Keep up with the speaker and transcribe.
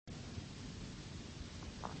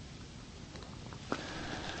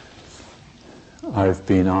I've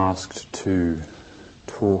been asked to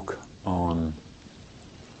talk on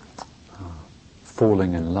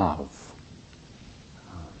falling in love.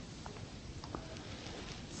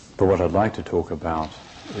 But what I'd like to talk about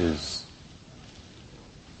is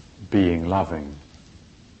being loving.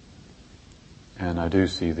 And I do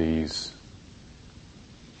see these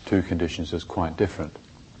two conditions as quite different.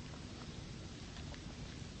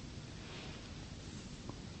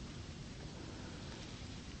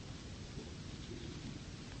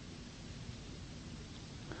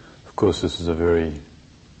 Of course, this is a very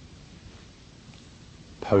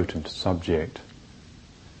potent subject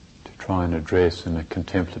to try and address in a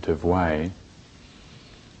contemplative way,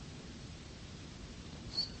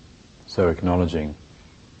 so acknowledging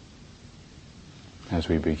as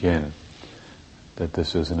we begin that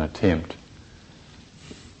this is an attempt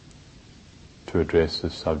to address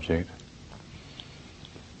this subject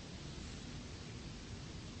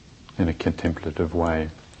in a contemplative way.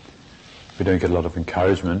 We don't get a lot of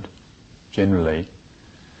encouragement generally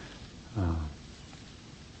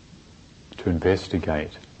to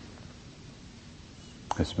investigate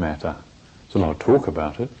this matter. There's a lot of talk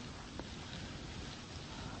about it,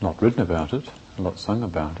 a lot written about it, a lot sung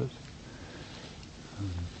about it,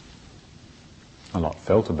 a lot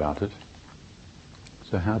felt about it.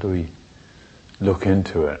 So how do we look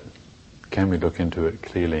into it? Can we look into it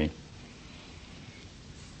clearly?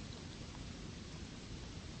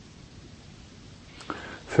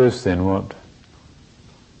 First then, what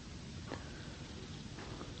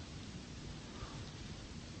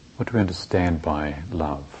do we understand by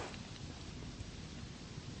love?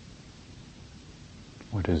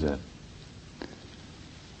 What is it?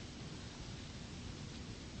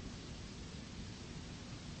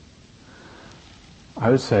 I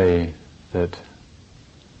would say that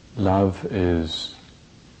love is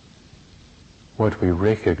what we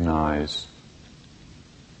recognize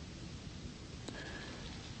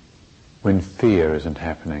when fear isn't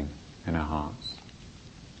happening in our hearts.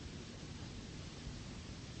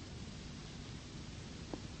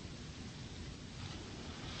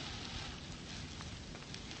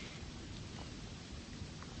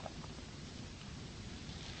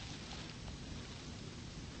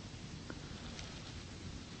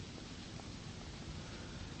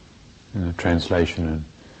 In the translation in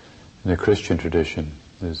the Christian tradition,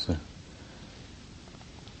 there's a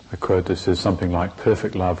quote that says something like,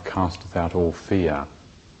 "Perfect love casteth out all fear."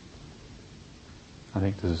 I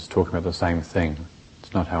think this is talking about the same thing.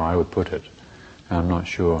 It's not how I would put it, and I'm not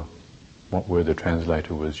sure what word the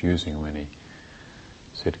translator was using when he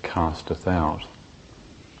said casteth out.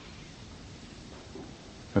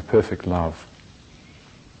 A perfect love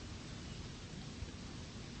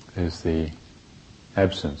is the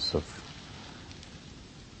absence of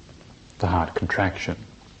the heart contraction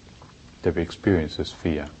that we experience as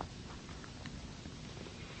fear.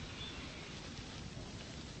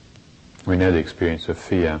 We know the experience of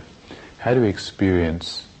fear. How do we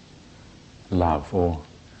experience love? Or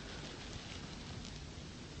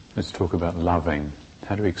let's talk about loving.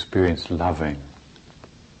 How do we experience loving?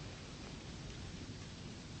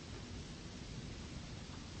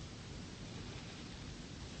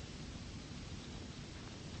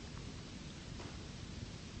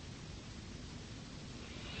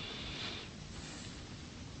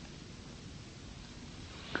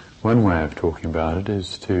 One way of talking about it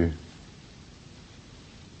is to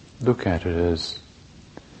look at it as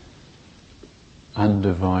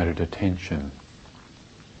undivided attention.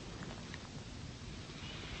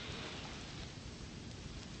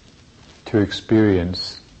 To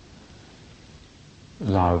experience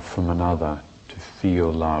love from another, to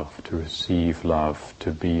feel love, to receive love,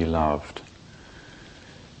 to be loved,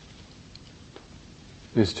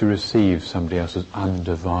 is to receive somebody else's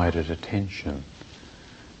undivided attention.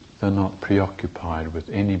 They're not preoccupied with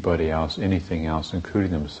anybody else, anything else,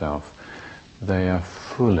 including themselves. They are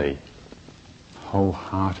fully,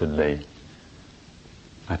 wholeheartedly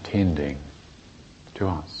attending to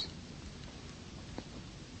us.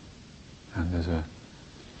 And there's an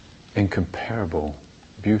incomparable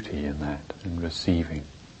beauty in that, in receiving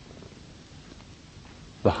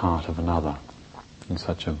the heart of another in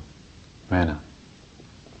such a manner.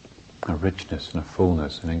 A richness and a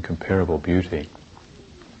fullness, an incomparable beauty.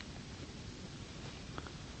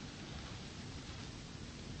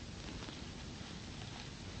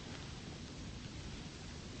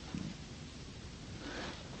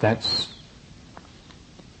 That's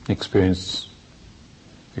experiencing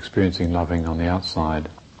loving on the outside.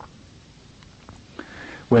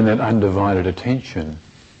 When that undivided attention,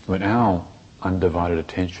 when our undivided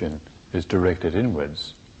attention is directed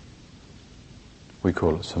inwards, we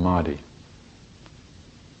call it samadhi.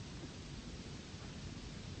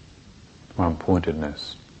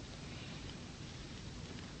 one-pointedness.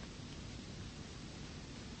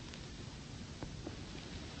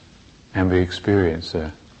 And we experience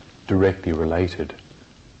a directly related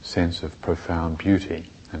sense of profound beauty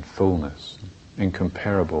and fullness,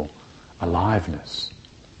 incomparable aliveness.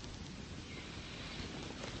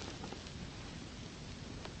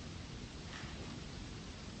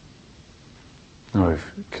 Now,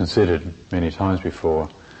 we've considered many times before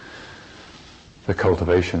the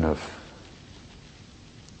cultivation of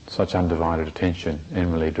such undivided attention,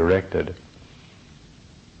 inwardly directed.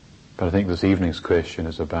 But I think this evening's question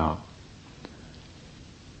is about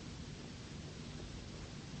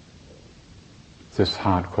this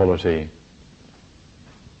heart quality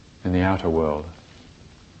in the outer world.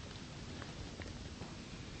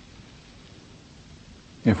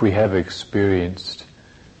 If we have experienced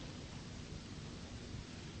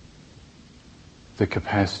the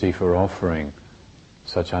capacity for offering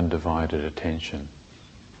such undivided attention,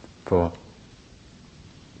 for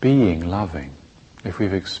being loving, if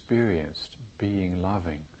we've experienced being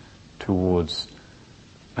loving towards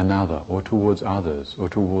another, or towards others, or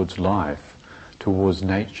towards life, towards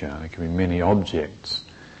nature, there can be many objects,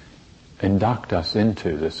 induct us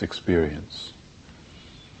into this experience.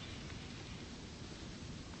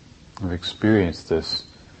 We've experienced this.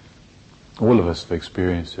 All of us have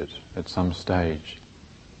experienced it at some stage.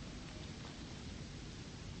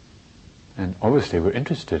 And obviously we're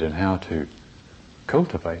interested in how to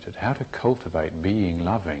cultivate it, how to cultivate being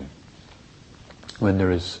loving when there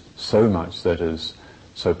is so much that is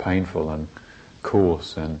so painful and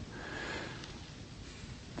coarse and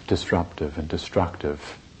disruptive and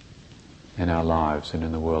destructive in our lives and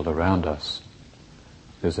in the world around us.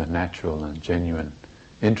 There's a natural and genuine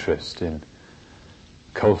interest in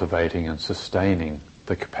cultivating and sustaining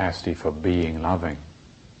the capacity for being loving.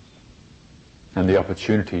 And the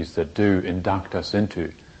opportunities that do induct us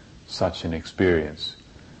into such an experience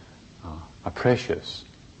are precious.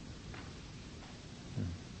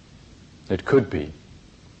 It could be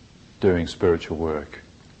doing spiritual work,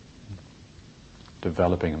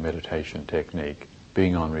 developing a meditation technique,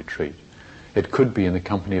 being on retreat. It could be in the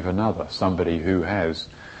company of another, somebody who has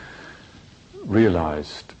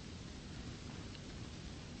realized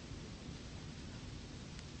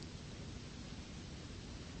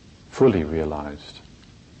fully realized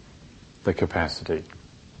the capacity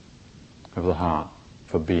of the heart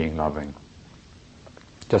for being loving.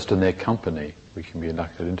 Just in their company we can be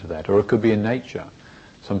inducted into that. Or it could be in nature.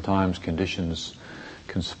 Sometimes conditions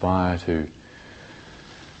conspire to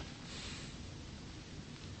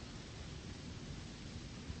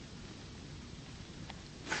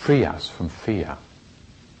free us from fear.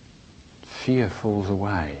 Fear falls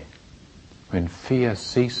away. When fear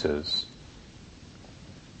ceases,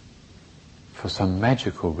 for some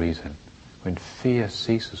magical reason, when fear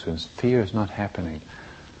ceases, when fear is not happening,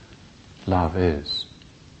 love is.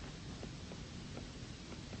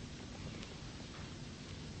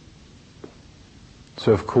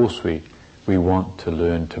 So of course we want to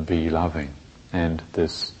learn to be loving, and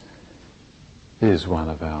this is one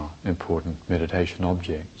of our important meditation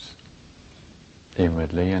objects,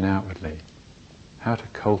 inwardly and outwardly. How to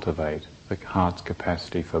cultivate the heart's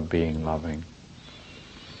capacity for being loving.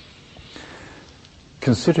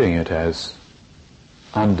 Considering it as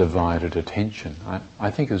undivided attention, I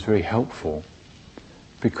think is very helpful,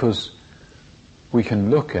 because we can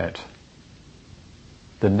look at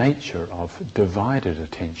the nature of divided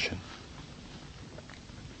attention.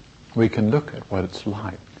 We can look at what it's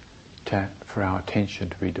like for our attention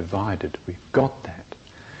to be divided. We've got that.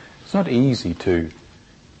 It's not easy to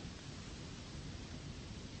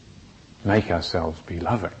make ourselves be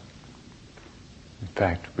loving. In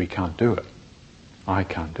fact, we can't do it. I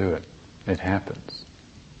can't do it. It happens.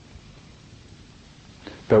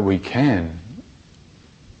 But we can,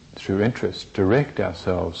 through interest, direct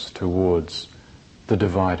ourselves towards the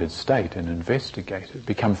divided state and investigate it,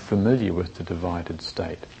 become familiar with the divided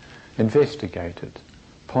state, investigate it,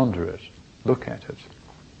 ponder it, look at it,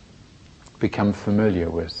 become familiar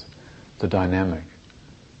with the dynamic.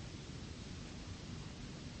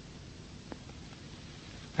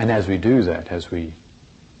 And as we do that, as we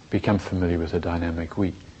become familiar with the dynamic,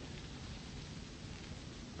 we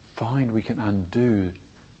find we can undo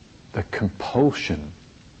the compulsion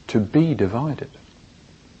to be divided.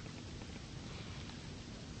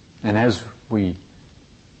 And as we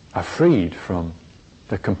are freed from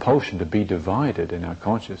the compulsion to be divided in our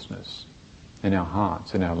consciousness, in our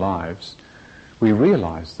hearts, in our lives, we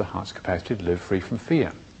realize the heart's capacity to live free from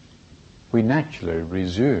fear. We naturally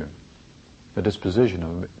resume the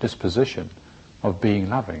disposition of being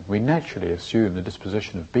loving. We naturally assume the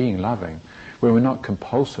disposition of being loving when we're not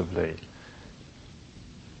compulsively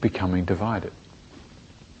becoming divided.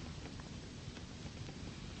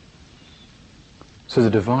 So the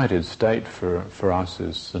divided state for us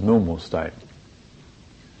is the normal state.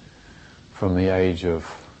 From the age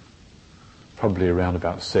of probably around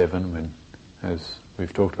about 7, when, as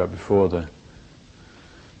we've talked about before, the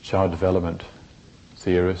child development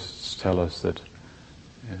theorists tell us that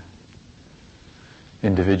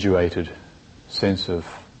individuated sense of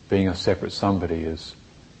being a separate somebody is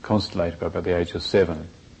constellated by about the age of 7.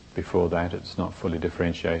 Before that, it's not fully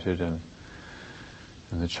differentiated, and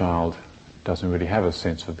the child doesn't really have a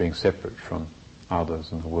sense of being separate from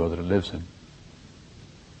others in the world that it lives in.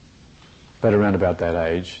 But around about that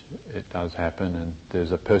age, it does happen, and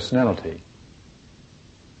there's a personality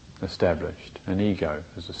established, an ego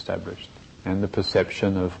is established, and the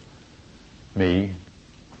perception of me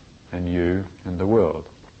and you and the world.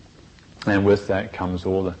 And with that comes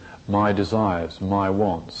all the my desires, my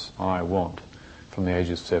wants, I want. From the age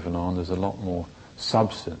of 7 on, there's a lot more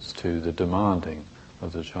substance to the demanding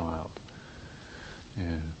of the child.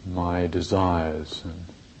 My desires and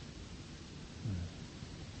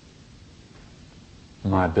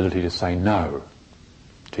my ability to say no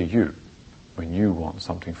to you when you want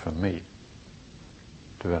something from me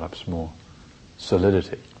develops more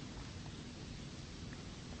solidity.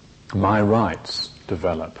 My rights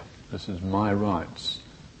develop. This is my rights.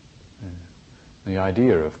 The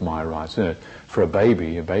idea of my rights. For a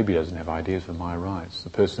baby doesn't have ideas of my rights. The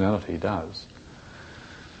personality does.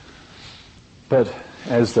 But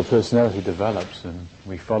as the personality develops and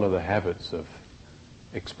we follow the habits of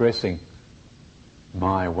expressing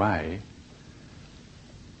my way,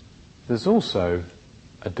 there's also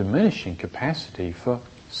a diminishing capacity for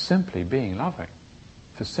simply being loving,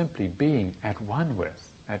 for simply being at one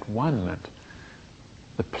with, at one-ment.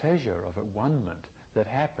 The pleasure of at-one-ment that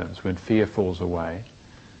happens when fear falls away,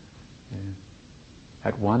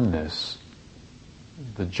 at oneness,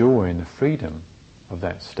 the joy and the freedom of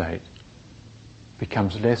that state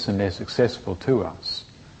becomes less and less accessible to us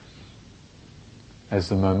as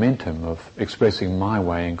the momentum of expressing my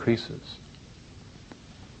way increases.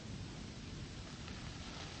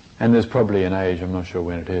 And there's probably an age, I'm not sure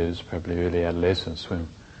when it is, probably early adolescence, when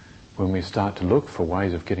we start to look for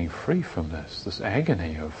ways of getting free from this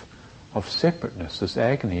agony of separateness, this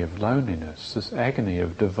agony of loneliness, this agony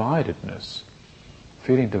of dividedness,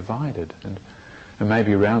 feeling divided. And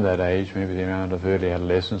maybe around that age, maybe around of early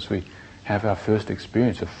adolescence, we have our first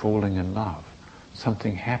experience of falling in love.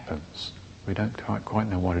 Something happens. We don't quite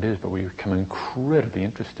know what it is, but we become incredibly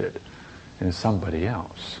interested in somebody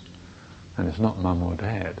else. And it's not mum or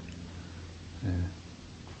dad.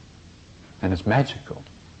 And it's magical.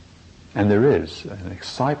 And there is an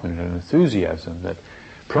excitement and an enthusiasm that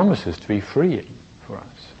promises to be freeing for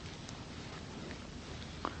us.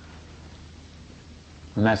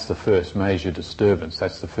 And that's the first major disturbance.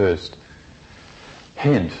 That's the first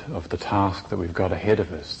hint of the task that we've got ahead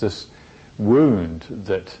of us. This wound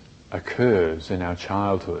that occurs in our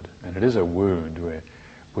childhood, and it is a wound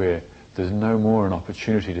where there's no more an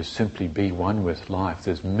opportunity to simply be one with life.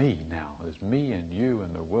 There's me now. There's me and you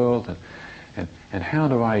and the world. And how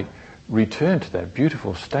do I return to that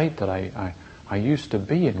beautiful state that I used to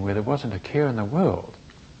be in, where there wasn't a care in the world?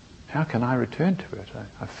 How can I return to it?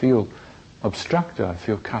 I feel obstructed. I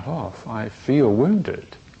feel cut off. I feel wounded.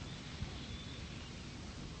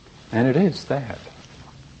 And it is that.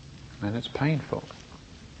 And it's painful.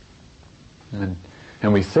 And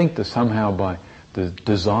we think that somehow by the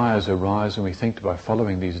desires arise, and we think that by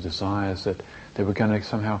following these desires that we're going to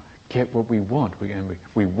somehow get what we want.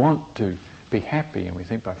 We want to be happy, and we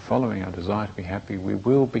think by following our desire to be happy, we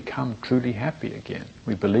will become truly happy again.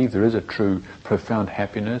 We believe there is a true, profound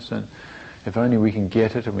happiness, and if only we can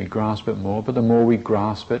get it and we grasp it more. But the more we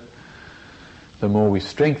grasp it, the more we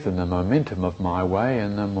strengthen the momentum of my way,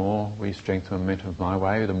 and the more we strengthen the momentum of my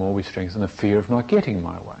way, the more we strengthen the fear of not getting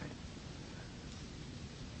my way.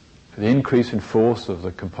 For the increase in force of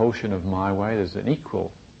the compulsion of my way, there's an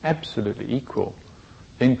equal, absolutely equal,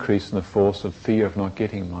 increase in the force of fear of not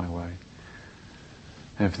getting my way.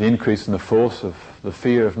 And for the increase in the force of the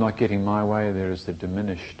fear of not getting my way, there is the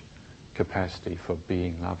diminished capacity for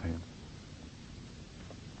being loving.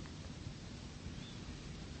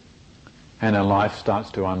 And our life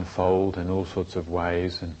starts to unfold in all sorts of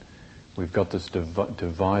ways, and we've got this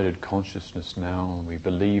divided consciousness now, and we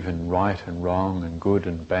believe in right and wrong and good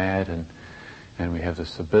and bad, and we have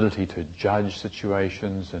this ability to judge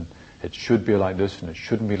situations, and it should be like this and it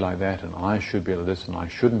shouldn't be like that, and I should be like this and I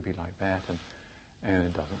shouldn't be like that, and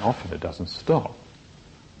it doesn't stop.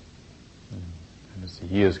 And as the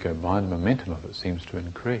years go by, the momentum of it seems to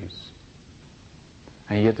increase.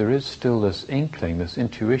 And yet there is still this inkling, this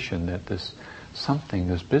intuition that this something,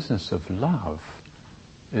 this business of love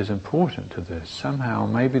is important to this. Somehow,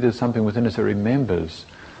 maybe there's something within us that remembers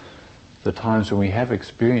the times when we have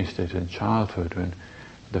experienced it in childhood, when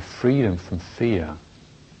the freedom from fear,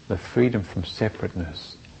 the freedom from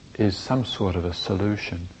separateness is some sort of a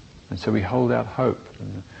solution. And so we hold out hope,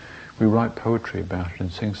 and we write poetry about it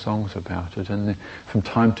and sing songs about it, and from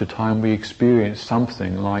time to time we experience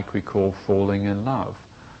something like we call falling in love.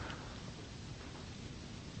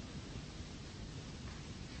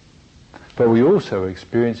 But we're also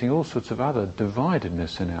experiencing all sorts of other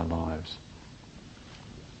dividedness in our lives.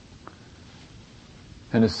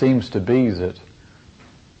 And it seems to be that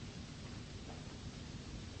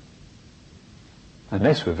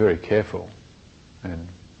unless we're very careful and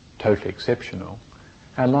totally exceptional,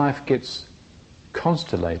 our life gets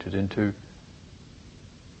constellated into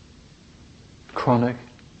chronic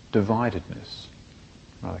dividedness.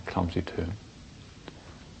 Rather clumsy term.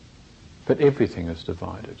 But everything is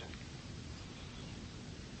divided.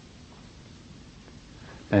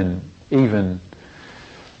 And even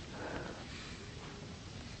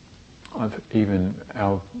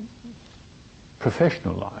our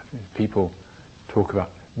professional life, people talk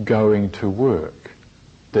about going to work.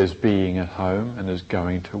 There's being at home and there's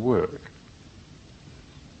going to work.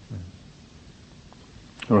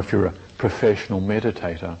 Or if you're a professional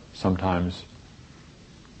meditator, sometimes,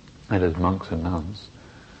 and as monks and nuns,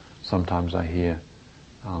 sometimes I hear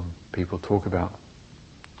people talk about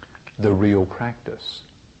the real practice,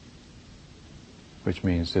 which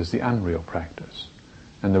means there's the unreal practice.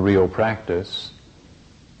 And the real practice,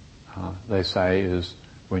 they say, is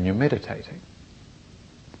when you're meditating.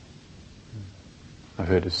 I've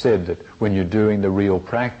heard it said that when you're doing the real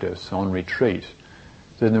practice on retreat,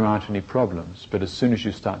 then there aren't any problems. But as soon as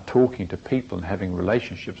you start talking to people and having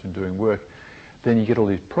relationships and doing work, then you get all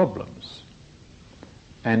these problems.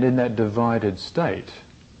 And in that divided state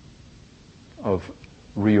of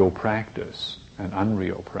real practice and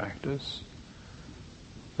unreal practice,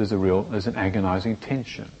 there's an agonizing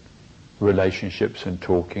tension. Relationships and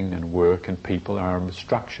talking and work and people are an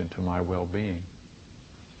obstruction to my well-being.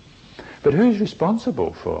 But who's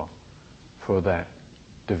responsible for that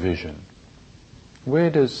division?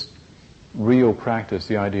 Where does real practice,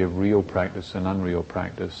 the idea of real practice and unreal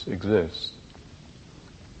practice, exist?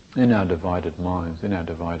 In our divided minds, in our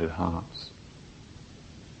divided hearts.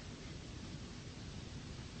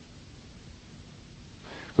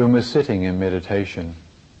 When we're sitting in meditation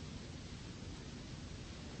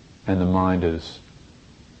and the mind is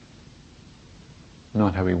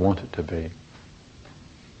not how we want it to be,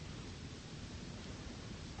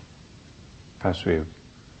 perhaps we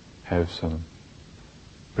have some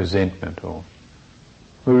resentment, or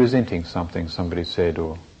we're resenting something somebody said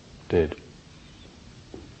or did,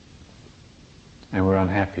 and we're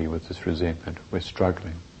unhappy with this resentment, we're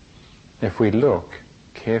struggling. If we look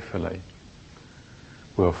carefully,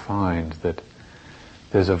 we'll find that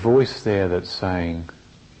there's a voice there that's saying,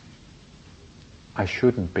 I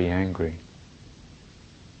shouldn't be angry.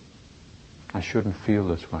 I shouldn't feel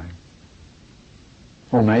this way.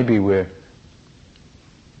 Or maybe we're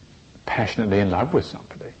passionately in love with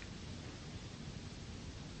somebody.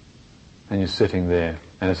 And you're sitting there,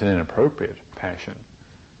 and it's an inappropriate passion.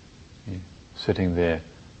 You're sitting there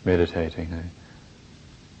meditating,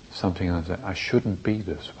 something like that. I shouldn't be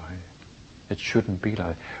this way. It shouldn't be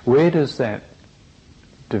like that. Where does that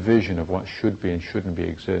division of what should be and shouldn't be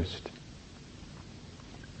exist?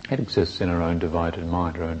 It exists in our own divided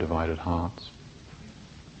mind, our own divided hearts.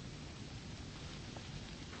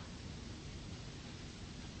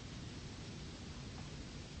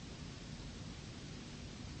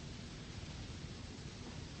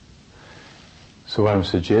 So what I'm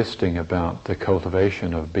suggesting about the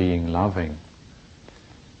cultivation of being loving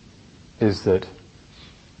is that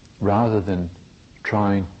rather than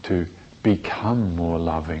trying to become more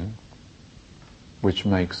loving, which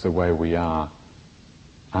makes the way we are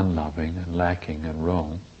unloving and lacking and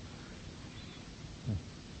wrong,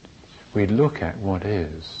 we look at what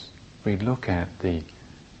is. We look at the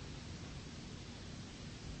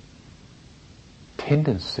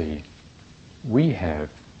tendency we have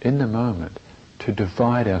in the moment to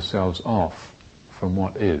divide ourselves off from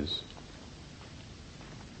what is.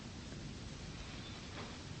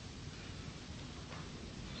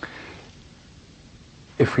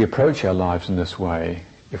 If we approach our lives in this way,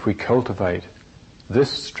 if we cultivate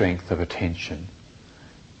this strength of attention,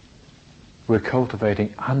 we're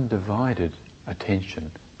cultivating undivided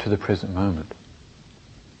attention to the present moment.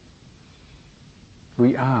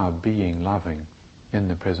 We are being loving in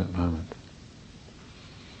the present moment.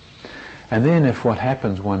 And then if what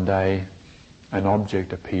happens one day, an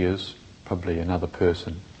object appears, probably another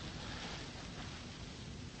person,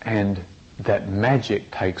 and that magic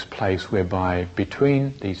takes place whereby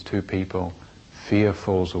between these two people fear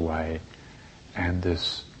falls away and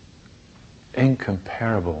this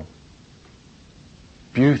incomparable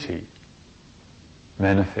beauty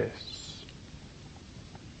manifests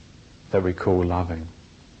that we call loving.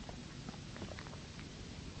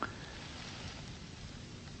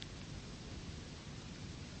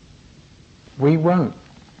 We won't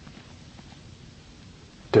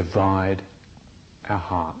divide our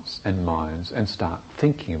hearts and minds and start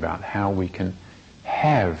thinking about how we can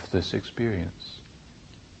have this experience.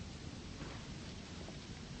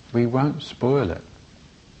 We won't spoil it.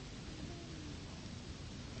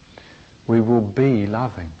 We will be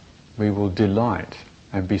loving. We will delight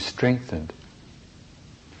and be strengthened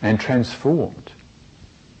and transformed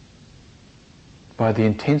by the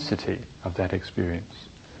intensity of that experience.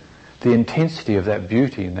 The intensity of that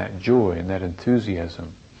beauty and that joy and that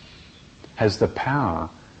enthusiasm has the power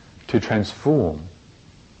to transform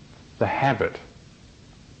the habit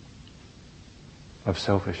of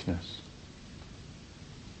selfishness.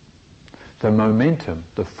 The momentum,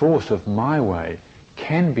 the force of my way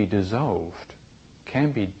can be dissolved,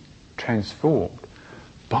 can be transformed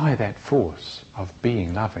by that force of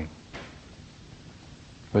being loving,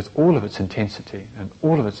 with all of its intensity and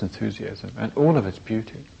all of its enthusiasm and all of its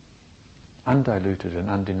beauty, undiluted and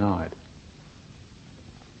undenied.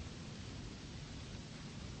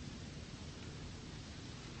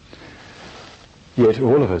 Yet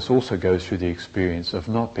all of us also go through the experience of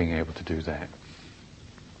not being able to do that,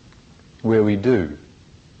 where we do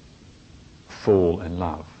fall in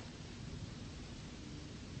love.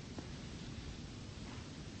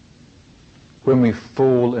 When we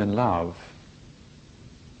fall in love,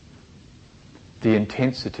 the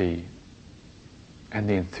intensity and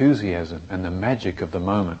the enthusiasm and the magic of the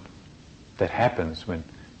moment that happens when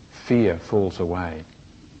fear falls away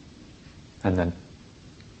and the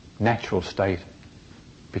natural state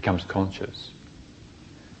becomes conscious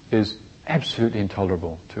is absolutely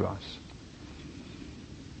intolerable to us.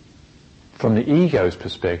 From the ego's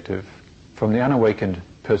perspective, from the unawakened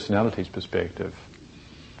personality's perspective,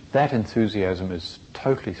 that enthusiasm is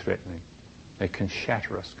totally threatening. It can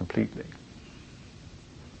shatter us completely.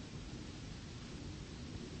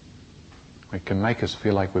 It can make us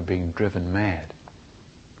feel like we're being driven mad.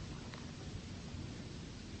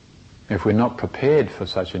 If we're not prepared for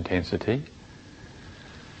such intensity,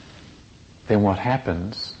 then what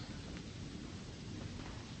happens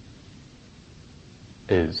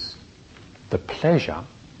is the pleasure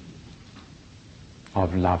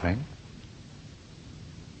of loving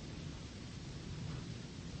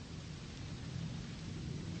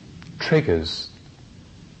triggers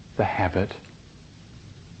the habit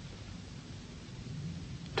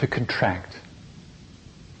to contract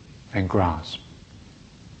and grasp.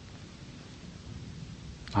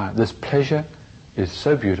 This pleasure is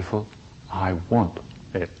so beautiful, I want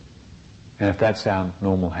it. And if that's our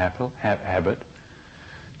normal habit,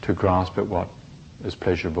 to grasp at what is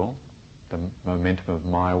pleasurable, the momentum of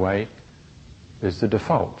my way is the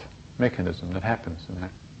default mechanism that happens in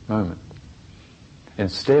that moment.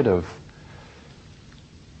 Instead of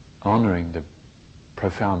honouring the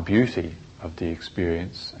profound beauty of the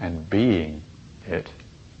experience and being it,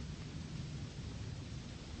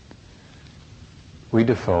 we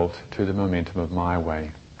default to the momentum of my way.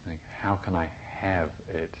 Think, how can I have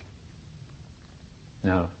it?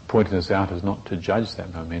 Now, pointing this out is not to judge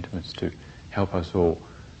that momentum, it's to help us all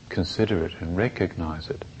consider it and recognize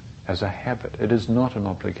it as a habit. It is not an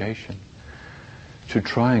obligation. To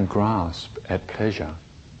try and grasp at pleasure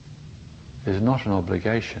is not an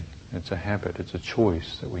obligation, it's a habit, it's a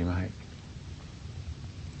choice that we make.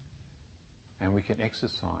 And we can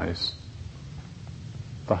exercise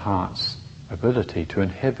the heart's ability to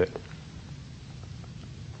inhibit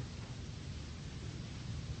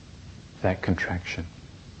that contraction.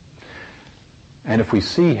 And if we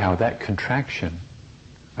see how that contraction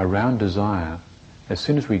around desire, as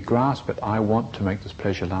soon as we grasp it, I want to make this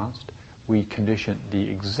pleasure last, we condition the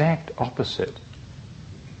exact opposite,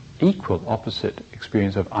 equal opposite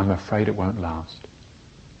experience of I'm afraid it won't last.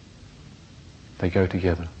 They go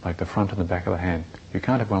together, like the front and the back of the hand. You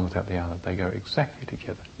can't have one without the other. They go exactly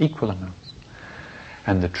together, equal amounts.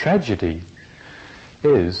 And the tragedy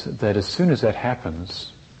is that as soon as that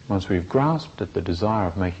happens, once we've grasped at the desire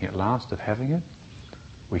of making it last, of having it,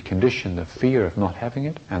 we condition the fear of not having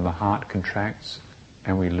it, and the heart contracts,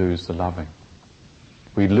 and we lose the loving.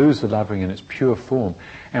 We lose the loving in its pure form.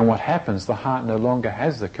 And what happens, the heart no longer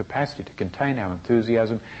has the capacity to contain our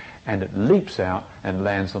enthusiasm, and it leaps out and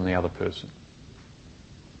lands on the other person.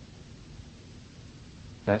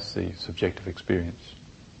 That's the subjective experience.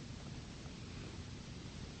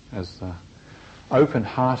 As the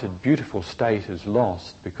open-hearted, beautiful state is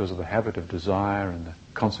lost because of the habit of desire and the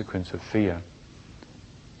consequence of fear,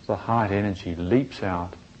 the heart energy leaps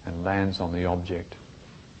out and lands on the object,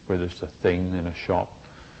 whether it's a thing in a shop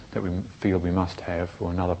that we feel we must have,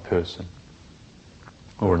 or another person,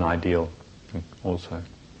 or an ideal also,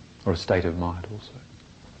 or a state of mind also.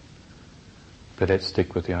 But let's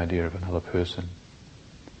stick with the idea of another person.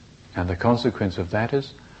 And the consequence of that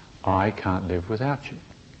is, I can't live without you.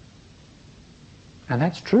 And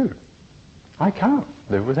that's true. I can't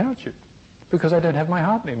live without you, because I don't have my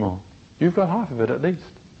heart anymore. You've got half of it at least.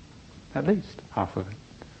 At least half of it.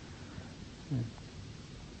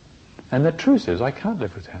 And the truth is, I can't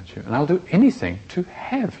live without you, and I'll do anything to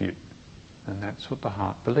have you. And that's what the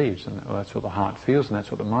heart believes, and that's what the heart feels, and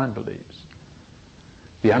that's what the mind believes.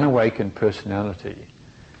 The unawakened personality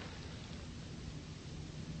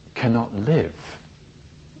cannot live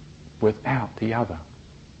without the other.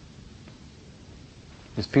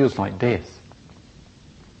 It feels like death.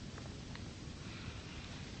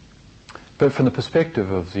 But from the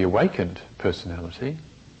perspective of the awakened personality,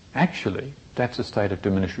 actually, that's a state of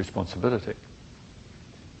diminished responsibility.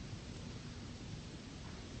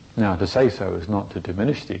 Now, to say so is not to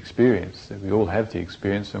diminish the experience. We all have the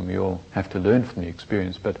experience and we all have to learn from the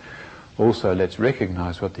experience, but also let's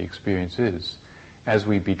recognize what the experience is. As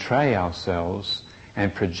we betray ourselves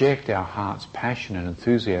and project our heart's passion and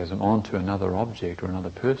enthusiasm onto another object or another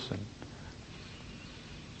person,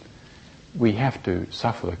 we have to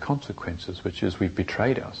suffer the consequences, which is we've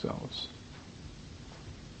betrayed ourselves.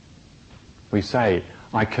 We say,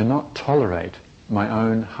 I cannot tolerate my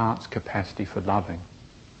own heart's capacity for loving,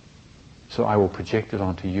 so I will project it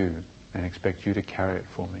onto you and expect you to carry it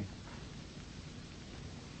for me.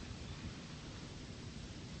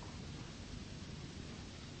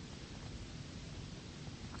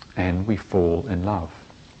 And we fall in love.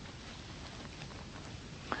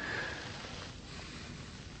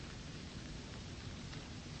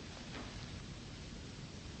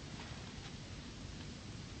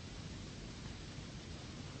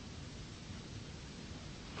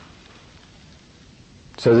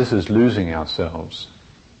 So this is losing ourselves.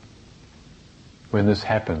 When this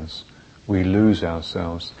happens, we lose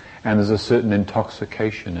ourselves, and there's a certain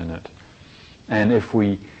intoxication in it. And if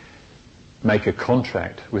we make a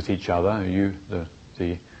contract with each other, you,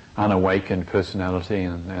 the unawakened personality,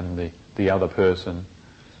 and the other person,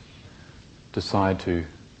 decide to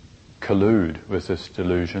collude with this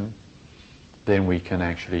delusion, then we can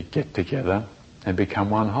actually get together and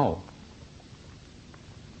become one whole.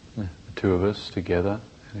 The two of us together,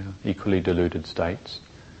 equally deluded states,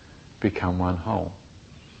 become one whole.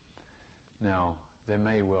 Now, there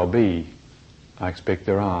may well be, I expect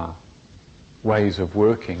there are, ways of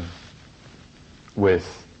working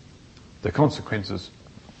with the consequences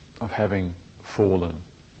of having fallen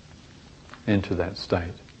into that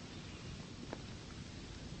state.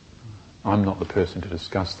 I'm not the person to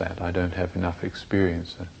discuss that. I don't have enough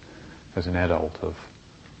experience as an adult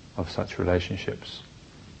of such relationships.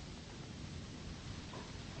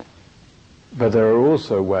 But there are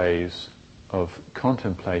also ways of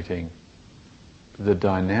contemplating the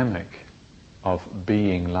dynamic of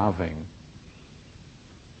being loving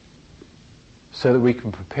so that we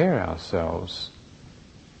can prepare ourselves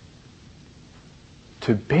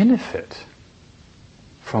to benefit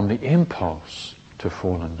from the impulse to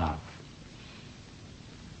fall in love.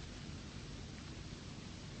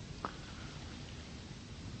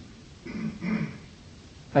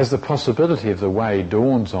 As the possibility of the way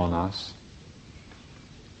dawns on us,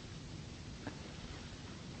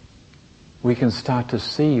 we can start to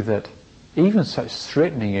see that even such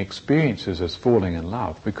threatening experiences as falling in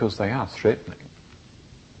love, because they are threatening,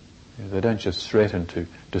 they don't just threaten to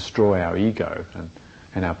destroy our ego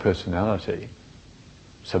and our personality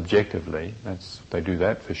subjectively, they do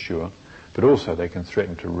that for sure, but also they can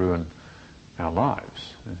threaten to ruin our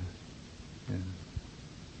lives.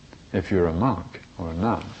 If you're a monk or a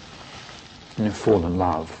nun and you fall in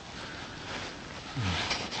love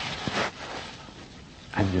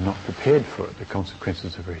and you're not prepared for it, the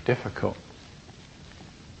consequences are very difficult.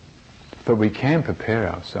 But we can prepare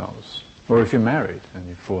ourselves. Or if you're married and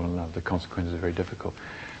you fall in love, the consequences are very difficult.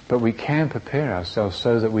 But we can prepare ourselves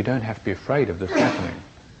so that we don't have to be afraid of this happening.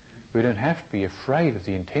 We don't have to be afraid of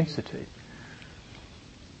the intensity.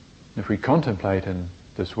 If we contemplate in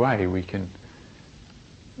this way, we can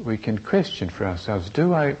we can question for ourselves,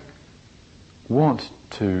 do I want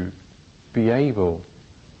to be able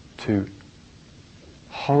to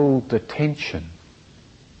hold the tension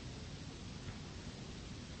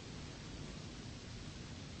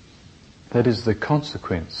that is the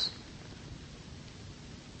consequence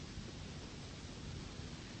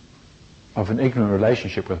of an ignorant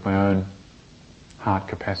relationship with my own heart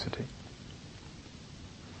capacity?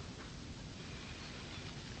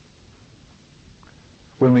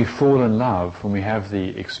 When we fall in love, when we have the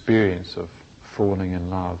experience of falling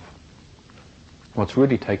in love, what's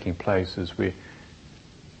really taking place is we're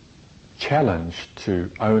challenged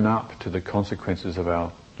to own up to the consequences of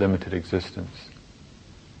our limited existence.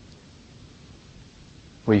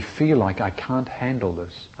 We feel like, I can't handle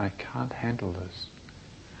this, I can't handle this.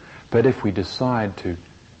 But if we decide to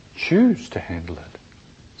choose to handle it,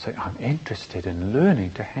 say, I'm interested in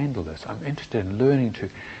learning to handle this, I'm interested in learning to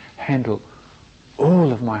handle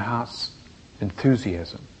all of my heart's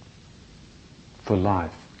enthusiasm for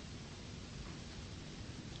life.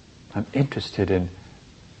 I'm interested in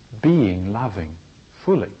being loving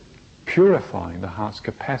fully, purifying the heart's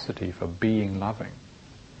capacity for being loving.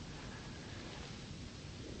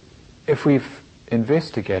 If we've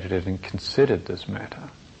investigated it and considered this matter,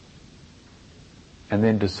 and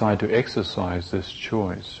then decide to exercise this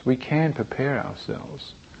choice, we can prepare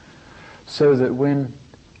ourselves so that when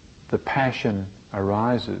the passion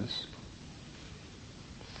arises,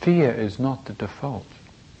 fear is not the default.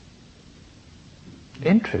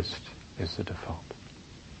 Interest is the default.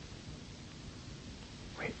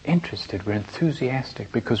 We're interested, we're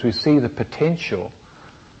enthusiastic because we see the potential.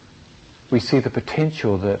 We see the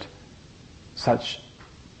potential that such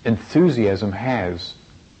enthusiasm has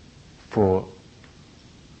for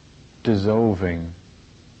dissolving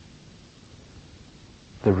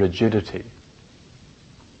the rigidity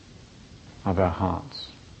of our hearts.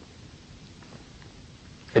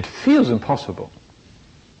 It feels impossible,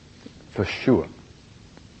 for sure.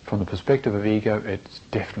 From the perspective of ego, it's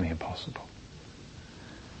definitely impossible.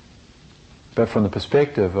 But from the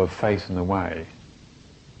perspective of faith in the way,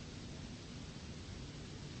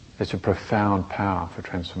 it's a profound power for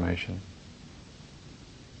transformation.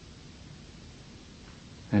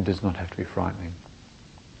 And does not have to be frightening.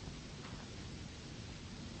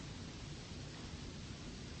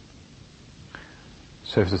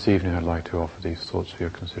 So for this evening I'd like to offer these thoughts for your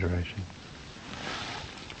consideration.